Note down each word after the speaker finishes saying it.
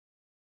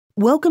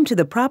Welcome to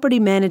the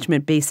Property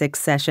Management Basics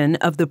session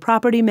of the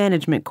Property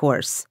Management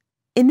course.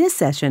 In this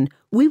session,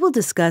 we will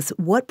discuss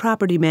what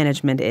property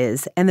management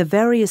is and the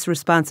various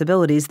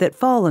responsibilities that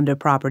fall under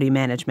property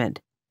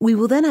management. We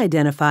will then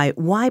identify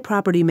why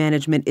property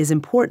management is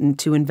important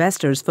to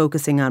investors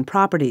focusing on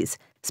properties,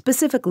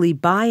 specifically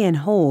buy and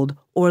hold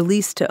or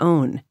lease to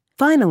own.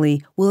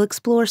 Finally, we'll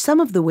explore some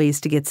of the ways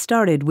to get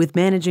started with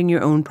managing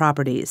your own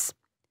properties.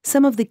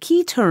 Some of the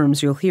key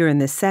terms you'll hear in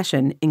this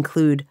session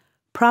include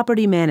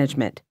property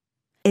management,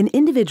 an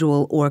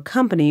individual or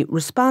company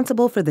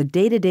responsible for the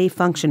day-to-day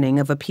functioning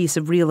of a piece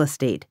of real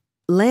estate.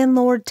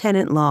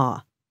 Landlord-tenant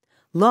law,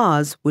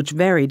 laws, which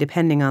vary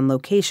depending on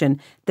location,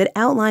 that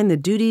outline the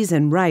duties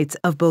and rights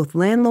of both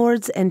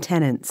landlords and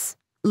tenants.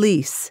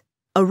 Lease,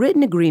 a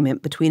written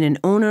agreement between an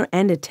owner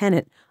and a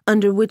tenant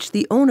under which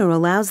the owner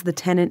allows the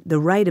tenant the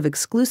right of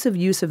exclusive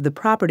use of the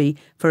property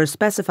for a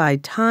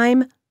specified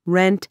time,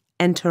 rent,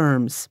 and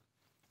terms.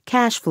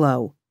 Cash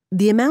flow,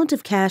 the amount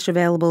of cash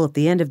available at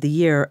the end of the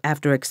year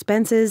after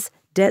expenses,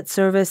 debt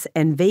service,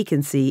 and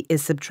vacancy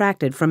is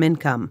subtracted from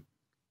income.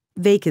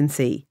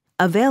 Vacancy,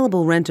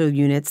 available rental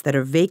units that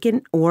are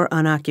vacant or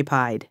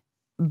unoccupied.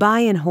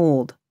 Buy and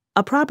hold,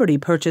 a property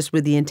purchased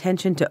with the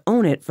intention to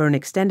own it for an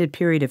extended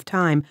period of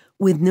time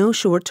with no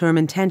short-term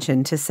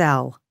intention to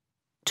sell.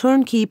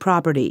 Turnkey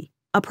property,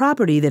 a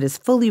property that is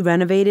fully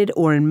renovated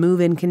or in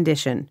move-in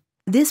condition.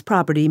 This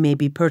property may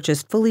be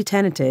purchased fully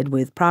tenanted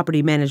with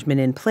property management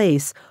in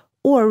place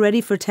or ready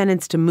for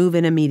tenants to move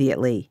in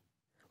immediately.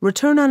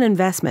 Return on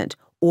investment,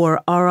 or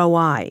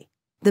ROI,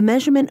 the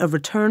measurement of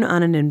return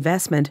on an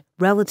investment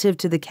relative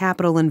to the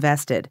capital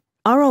invested.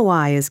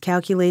 ROI is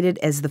calculated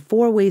as the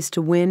 4 ways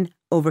to win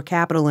over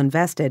capital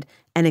invested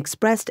and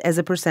expressed as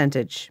a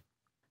percentage.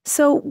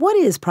 So, what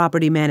is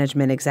property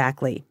management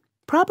exactly?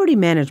 Property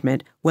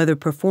management, whether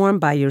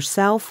performed by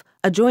yourself,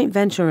 a joint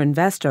venture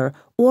investor,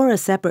 or a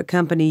separate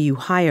company you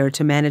hire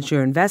to manage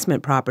your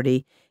investment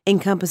property,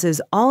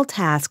 encompasses all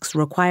tasks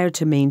required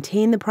to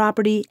maintain the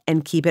property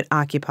and keep it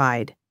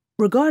occupied.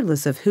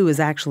 Regardless of who is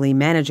actually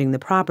managing the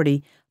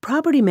property,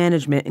 property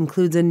management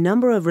includes a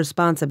number of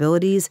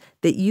responsibilities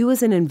that you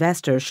as an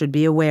investor should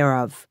be aware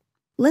of.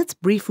 Let's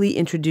briefly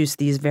introduce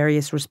these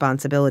various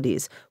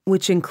responsibilities,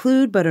 which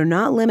include but are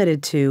not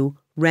limited to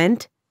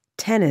rent,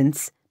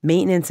 tenants,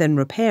 maintenance and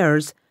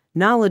repairs,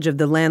 knowledge of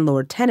the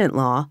landlord-tenant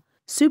law,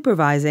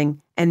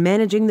 supervising, and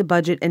managing the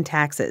budget and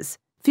taxes.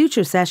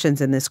 Future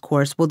sessions in this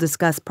course will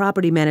discuss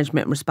property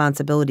management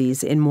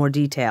responsibilities in more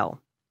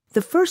detail.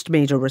 The first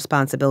major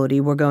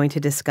responsibility we're going to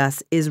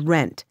discuss is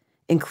rent,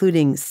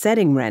 including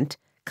setting rent,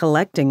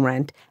 collecting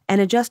rent, and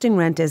adjusting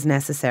rent as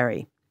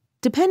necessary.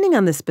 Depending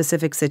on the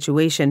specific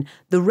situation,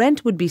 the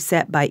rent would be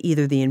set by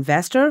either the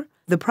investor,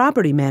 the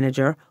property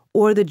manager,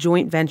 or the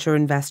joint venture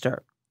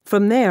investor.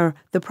 From there,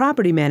 the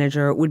property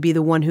manager would be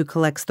the one who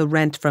collects the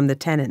rent from the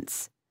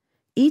tenants.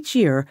 Each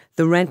year,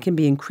 the rent can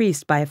be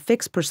increased by a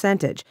fixed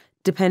percentage,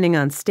 depending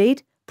on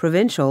state,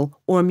 provincial,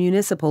 or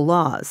municipal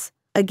laws.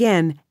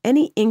 Again,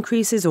 any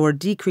increases or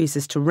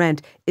decreases to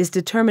rent is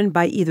determined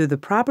by either the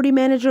property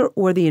manager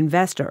or the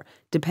investor,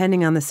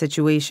 depending on the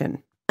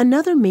situation.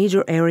 Another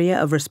major area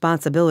of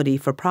responsibility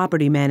for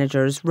property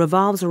managers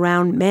revolves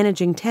around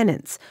managing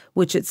tenants,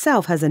 which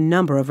itself has a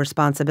number of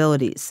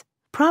responsibilities.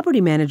 Property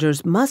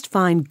managers must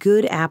find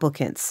good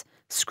applicants,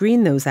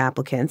 screen those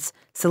applicants,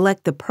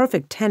 select the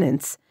perfect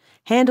tenants,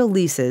 handle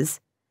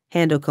leases,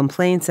 handle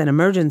complaints and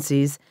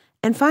emergencies,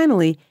 and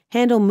finally,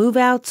 handle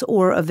move-outs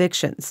or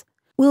evictions.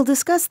 We'll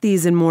discuss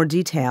these in more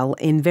detail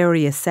in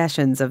various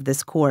sessions of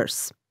this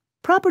course.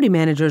 Property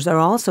managers are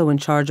also in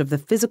charge of the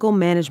physical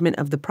management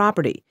of the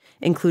property,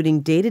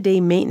 including day-to-day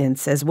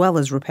maintenance as well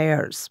as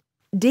repairs.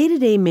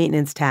 Day-to-day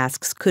maintenance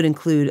tasks could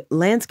include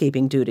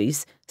landscaping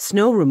duties,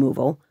 snow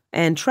removal,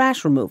 and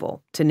trash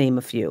removal, to name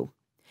a few.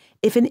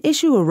 If an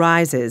issue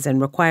arises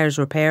and requires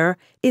repair,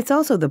 it's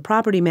also the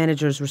property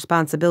manager's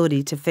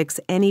responsibility to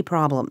fix any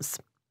problems.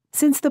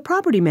 Since the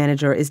property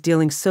manager is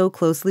dealing so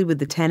closely with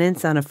the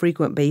tenants on a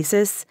frequent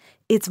basis,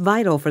 it's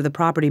vital for the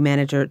property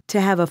manager to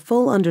have a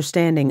full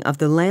understanding of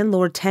the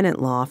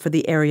landlord-tenant law for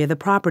the area the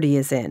property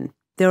is in.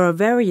 There are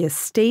various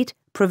state,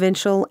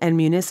 provincial, and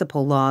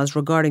municipal laws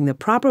regarding the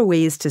proper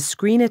ways to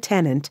screen a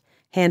tenant,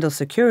 handle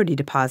security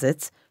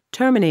deposits,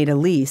 terminate a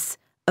lease,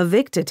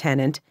 evict a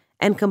tenant,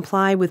 and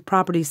comply with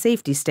property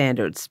safety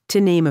standards, to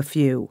name a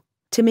few.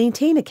 To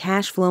maintain a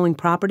cash-flowing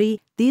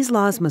property, these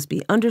laws must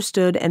be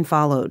understood and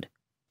followed.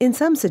 In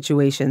some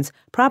situations,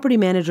 property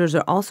managers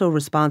are also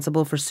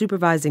responsible for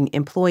supervising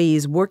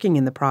employees working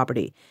in the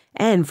property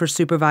and for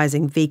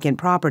supervising vacant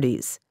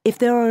properties. If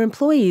there are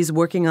employees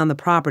working on the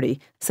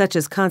property, such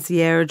as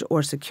concierge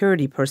or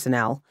security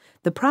personnel,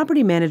 the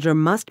property manager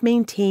must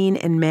maintain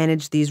and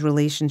manage these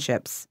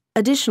relationships.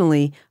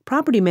 Additionally,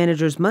 property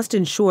managers must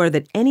ensure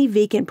that any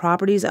vacant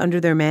properties under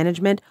their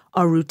management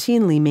are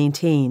routinely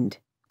maintained.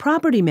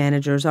 Property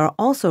managers are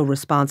also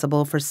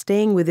responsible for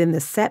staying within the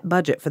set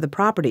budget for the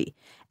property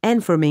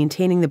and for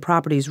maintaining the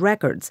property's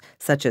records,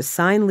 such as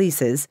signed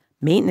leases,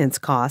 maintenance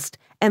cost,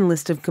 and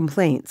list of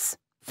complaints.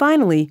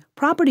 Finally,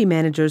 property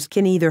managers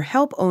can either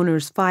help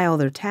owners file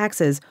their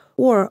taxes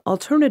or,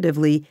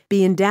 alternatively,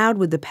 be endowed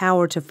with the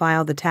power to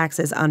file the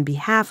taxes on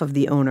behalf of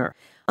the owner,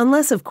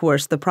 unless, of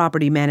course, the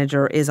property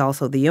manager is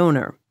also the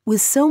owner.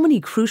 With so many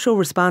crucial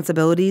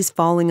responsibilities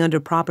falling under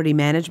property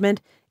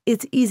management,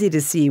 it's easy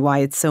to see why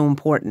it's so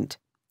important.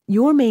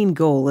 Your main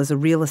goal as a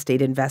real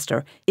estate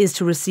investor is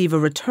to receive a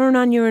return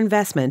on your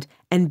investment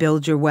and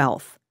build your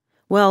wealth.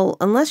 Well,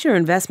 unless your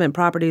investment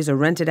properties are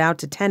rented out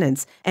to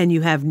tenants and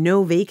you have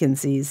no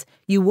vacancies,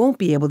 you won't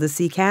be able to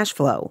see cash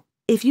flow.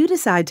 If you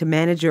decide to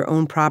manage your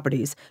own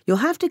properties, you'll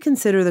have to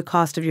consider the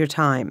cost of your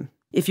time.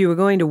 If you are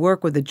going to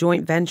work with a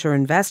joint venture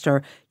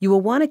investor, you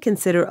will want to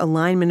consider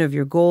alignment of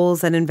your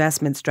goals and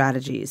investment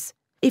strategies.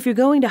 If you're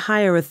going to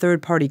hire a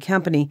third-party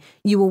company,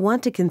 you will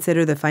want to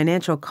consider the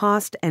financial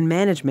cost and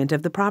management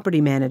of the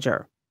property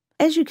manager.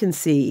 As you can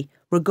see,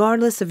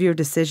 regardless of your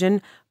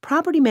decision,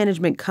 property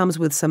management comes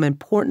with some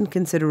important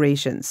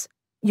considerations.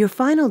 Your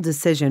final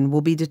decision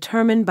will be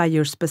determined by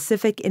your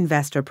specific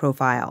investor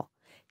profile.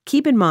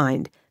 Keep in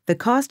mind, the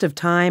cost of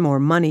time or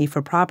money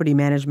for property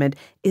management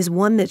is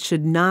one that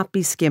should not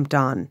be skimped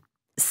on.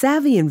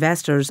 Savvy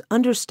investors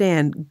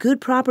understand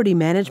good property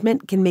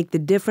management can make the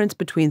difference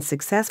between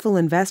successful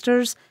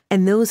investors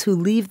and those who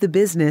leave the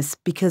business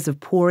because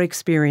of poor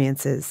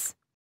experiences.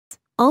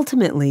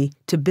 Ultimately,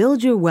 to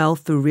build your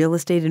wealth through real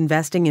estate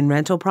investing in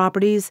rental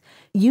properties,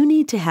 you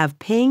need to have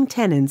paying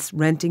tenants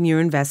renting your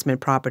investment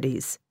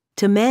properties.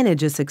 To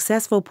manage a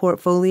successful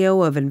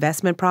portfolio of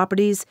investment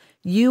properties,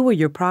 you or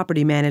your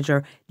property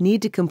manager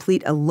need to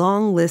complete a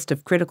long list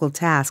of critical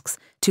tasks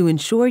to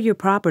ensure your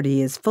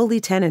property is fully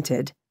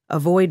tenanted,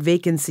 avoid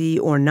vacancy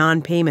or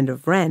non-payment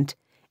of rent,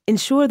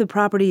 ensure the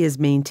property is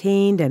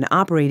maintained and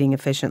operating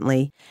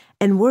efficiently,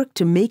 and work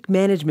to make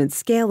management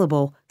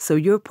scalable so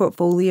your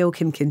portfolio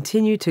can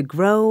continue to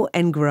grow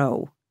and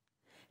grow.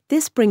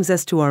 This brings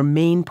us to our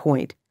main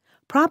point.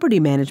 Property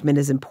management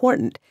is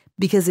important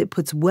because it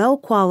puts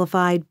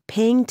well-qualified,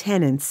 paying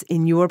tenants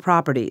in your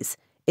properties.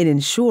 It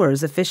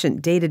ensures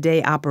efficient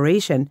day-to-day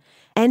operation,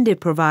 and it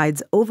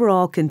provides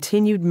overall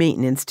continued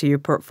maintenance to your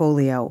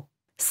portfolio.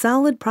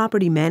 Solid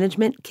property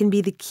management can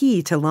be the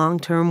key to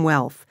long-term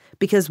wealth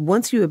because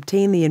once you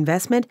obtain the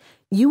investment,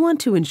 you want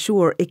to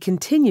ensure it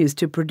continues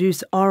to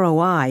produce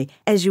ROI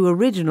as you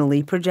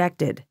originally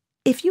projected.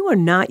 If you are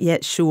not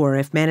yet sure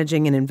if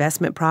managing an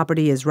investment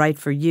property is right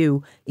for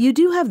you, you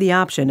do have the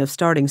option of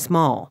starting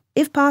small.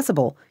 If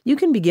possible, you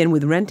can begin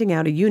with renting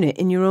out a unit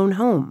in your own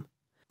home.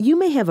 You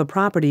may have a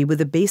property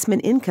with a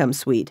basement income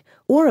suite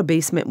or a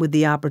basement with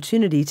the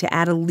opportunity to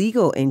add a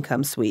legal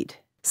income suite.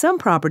 Some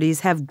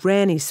properties have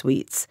granny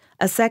suites,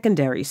 a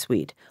secondary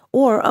suite,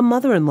 or a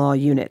mother-in-law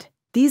unit.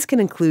 These can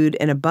include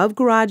an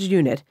above-garage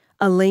unit,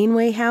 a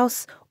laneway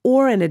house,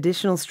 or an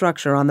additional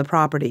structure on the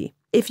property.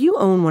 If you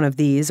own one of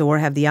these or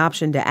have the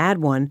option to add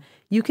one,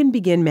 you can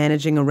begin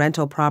managing a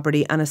rental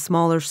property on a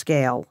smaller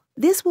scale.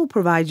 This will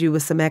provide you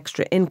with some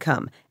extra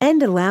income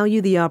and allow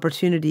you the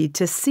opportunity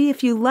to see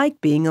if you like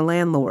being a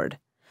landlord.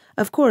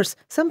 Of course,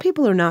 some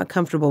people are not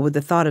comfortable with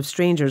the thought of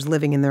strangers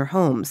living in their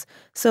homes,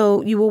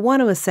 so you will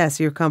want to assess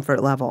your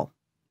comfort level.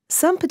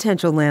 Some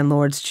potential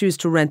landlords choose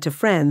to rent to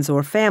friends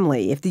or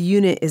family if the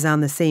unit is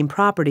on the same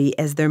property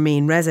as their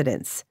main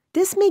residence.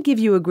 This may give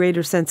you a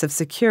greater sense of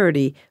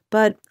security,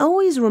 but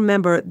always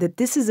remember that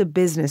this is a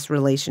business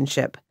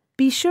relationship.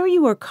 Be sure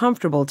you are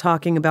comfortable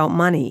talking about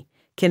money,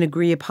 can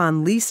agree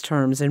upon lease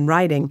terms in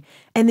writing,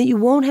 and that you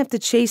won't have to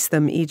chase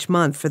them each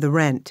month for the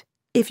rent.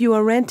 If you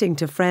are renting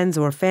to friends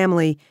or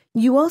family,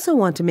 you also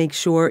want to make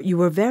sure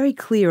you are very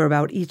clear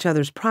about each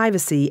other's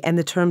privacy and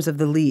the terms of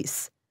the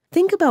lease.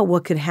 Think about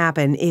what could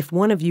happen if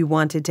one of you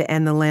wanted to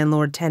end the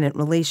landlord-tenant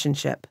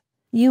relationship.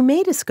 You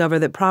may discover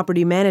that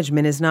property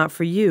management is not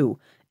for you,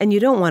 and you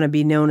don't want to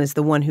be known as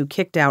the one who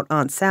kicked out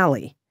Aunt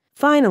Sally.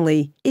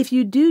 Finally, if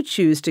you do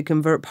choose to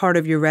convert part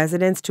of your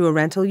residence to a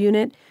rental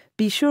unit,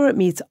 be sure it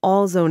meets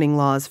all zoning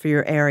laws for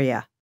your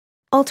area.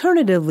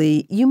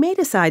 Alternatively, you may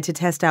decide to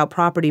test out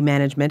property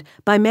management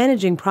by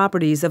managing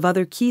properties of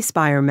other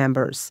Keyspire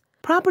members.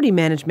 Property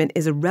management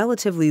is a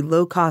relatively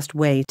low-cost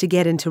way to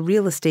get into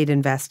real estate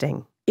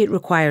investing. It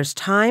requires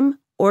time,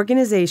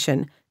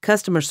 organization,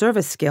 customer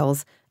service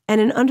skills, and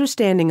an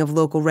understanding of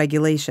local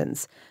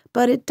regulations,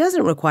 but it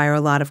doesn't require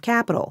a lot of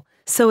capital,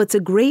 so it's a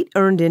great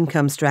earned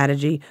income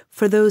strategy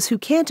for those who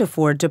can't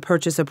afford to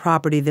purchase a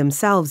property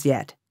themselves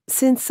yet.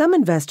 Since some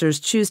investors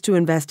choose to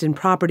invest in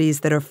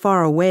properties that are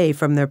far away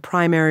from their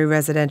primary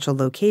residential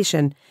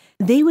location,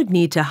 they would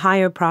need to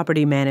hire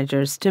property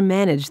managers to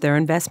manage their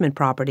investment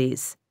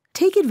properties.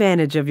 Take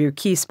advantage of your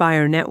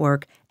Keyspire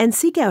network and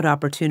seek out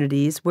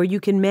opportunities where you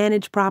can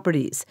manage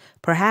properties,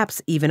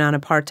 perhaps even on a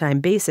part-time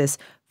basis,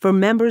 for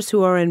members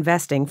who are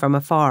investing from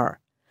afar.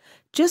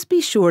 Just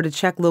be sure to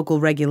check local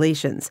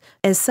regulations,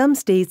 as some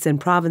states and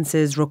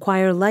provinces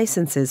require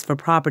licenses for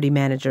property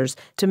managers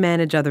to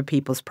manage other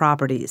people's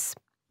properties.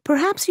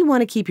 Perhaps you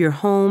want to keep your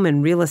home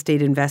and real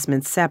estate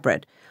investments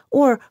separate,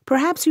 or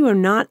perhaps you are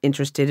not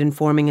interested in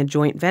forming a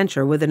joint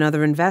venture with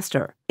another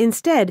investor.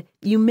 Instead,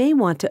 you may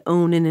want to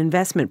own an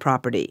investment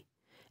property.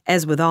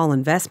 As with all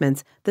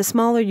investments, the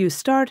smaller you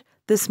start,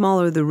 the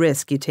smaller the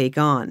risk you take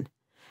on.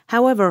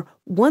 However,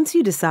 once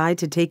you decide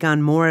to take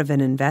on more of an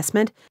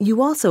investment,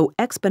 you also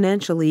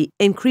exponentially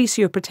increase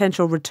your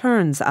potential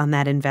returns on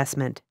that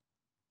investment.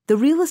 The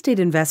real estate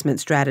investment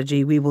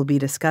strategy we will be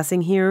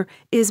discussing here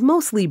is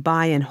mostly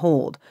buy and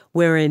hold,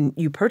 wherein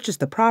you purchase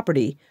the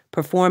property,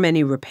 perform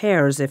any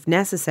repairs if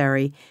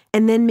necessary,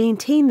 and then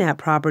maintain that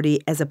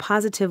property as a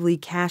positively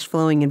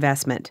cash-flowing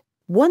investment.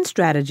 One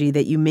strategy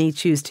that you may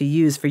choose to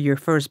use for your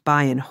first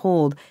buy and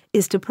hold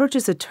is to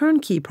purchase a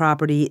turnkey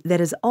property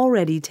that is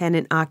already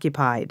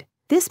tenant-occupied.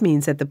 This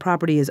means that the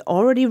property is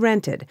already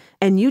rented,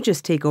 and you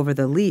just take over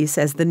the lease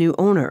as the new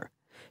owner.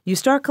 You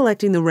start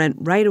collecting the rent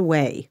right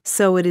away,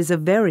 so it is a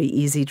very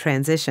easy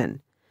transition.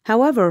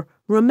 However,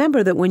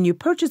 remember that when you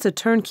purchase a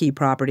turnkey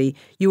property,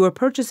 you are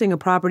purchasing a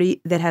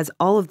property that has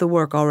all of the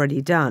work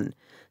already done.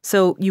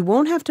 So you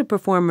won't have to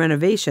perform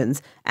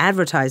renovations,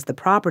 advertise the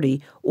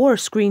property, or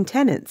screen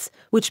tenants,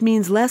 which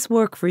means less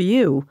work for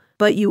you,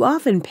 but you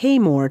often pay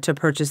more to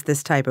purchase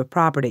this type of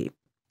property.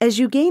 As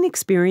you gain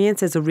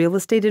experience as a real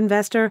estate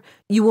investor,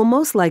 you will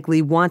most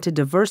likely want to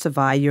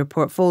diversify your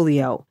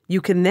portfolio.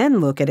 You can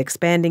then look at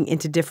expanding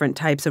into different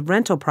types of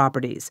rental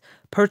properties,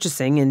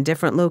 purchasing in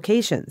different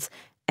locations,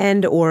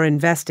 and/or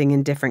investing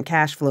in different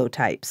cash flow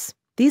types.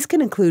 These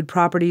can include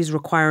properties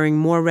requiring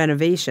more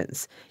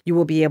renovations. You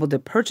will be able to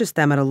purchase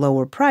them at a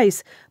lower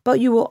price,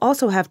 but you will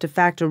also have to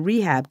factor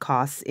rehab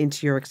costs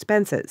into your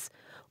expenses.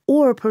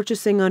 Or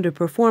purchasing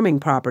underperforming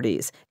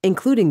properties,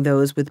 including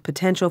those with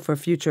potential for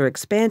future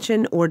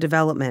expansion or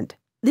development.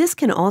 This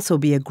can also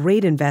be a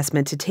great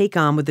investment to take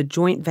on with a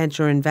joint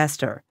venture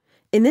investor.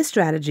 In this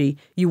strategy,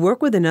 you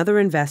work with another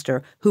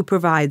investor who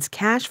provides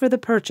cash for the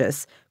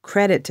purchase,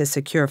 credit to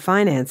secure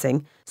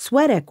financing,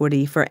 sweat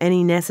equity for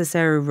any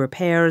necessary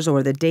repairs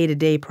or the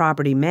day-to-day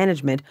property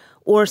management,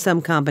 or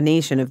some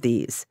combination of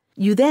these.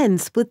 You then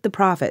split the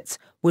profits,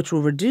 which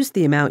will reduce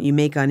the amount you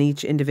make on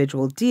each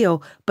individual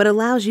deal, but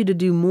allows you to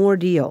do more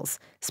deals,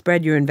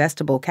 spread your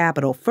investable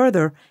capital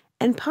further,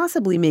 and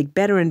possibly make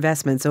better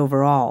investments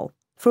overall.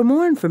 For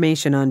more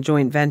information on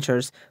joint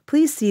ventures,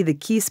 please see the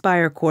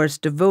Keyspire course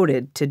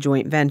devoted to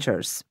joint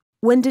ventures.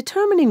 When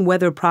determining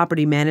whether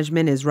property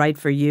management is right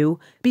for you,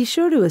 be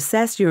sure to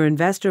assess your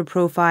investor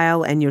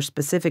profile and your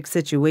specific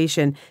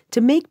situation to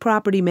make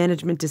property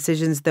management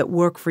decisions that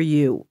work for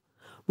you.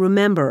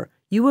 Remember,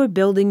 you are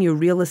building your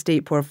real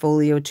estate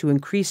portfolio to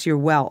increase your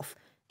wealth,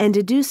 and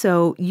to do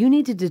so, you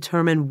need to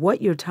determine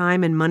what your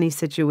time and money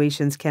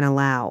situations can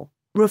allow.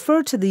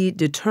 Refer to the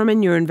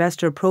Determine Your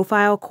Investor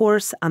Profile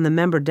course on the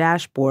member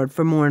dashboard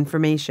for more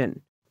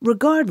information.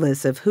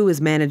 Regardless of who is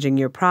managing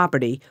your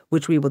property,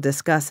 which we will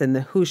discuss in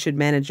the Who Should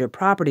Manage Your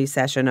Property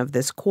session of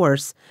this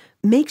course,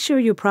 make sure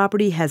your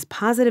property has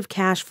positive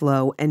cash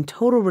flow and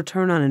total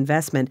return on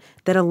investment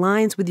that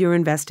aligns with your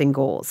investing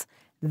goals.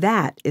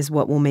 That is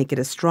what will make it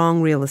a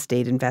strong real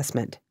estate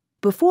investment.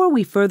 Before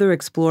we further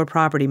explore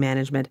property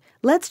management,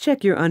 let's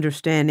check your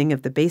understanding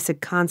of the basic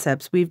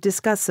concepts we've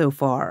discussed so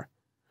far.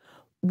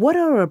 What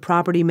are a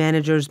property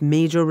manager's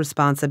major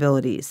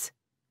responsibilities?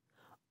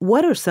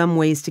 What are some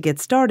ways to get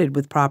started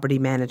with property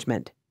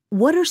management?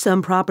 What are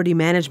some property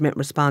management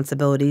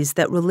responsibilities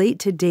that relate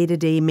to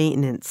day-to-day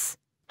maintenance?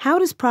 How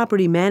does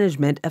property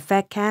management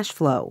affect cash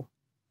flow?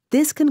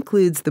 This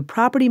concludes the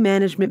Property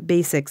Management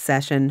Basics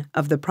session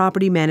of the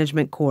Property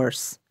Management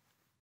course.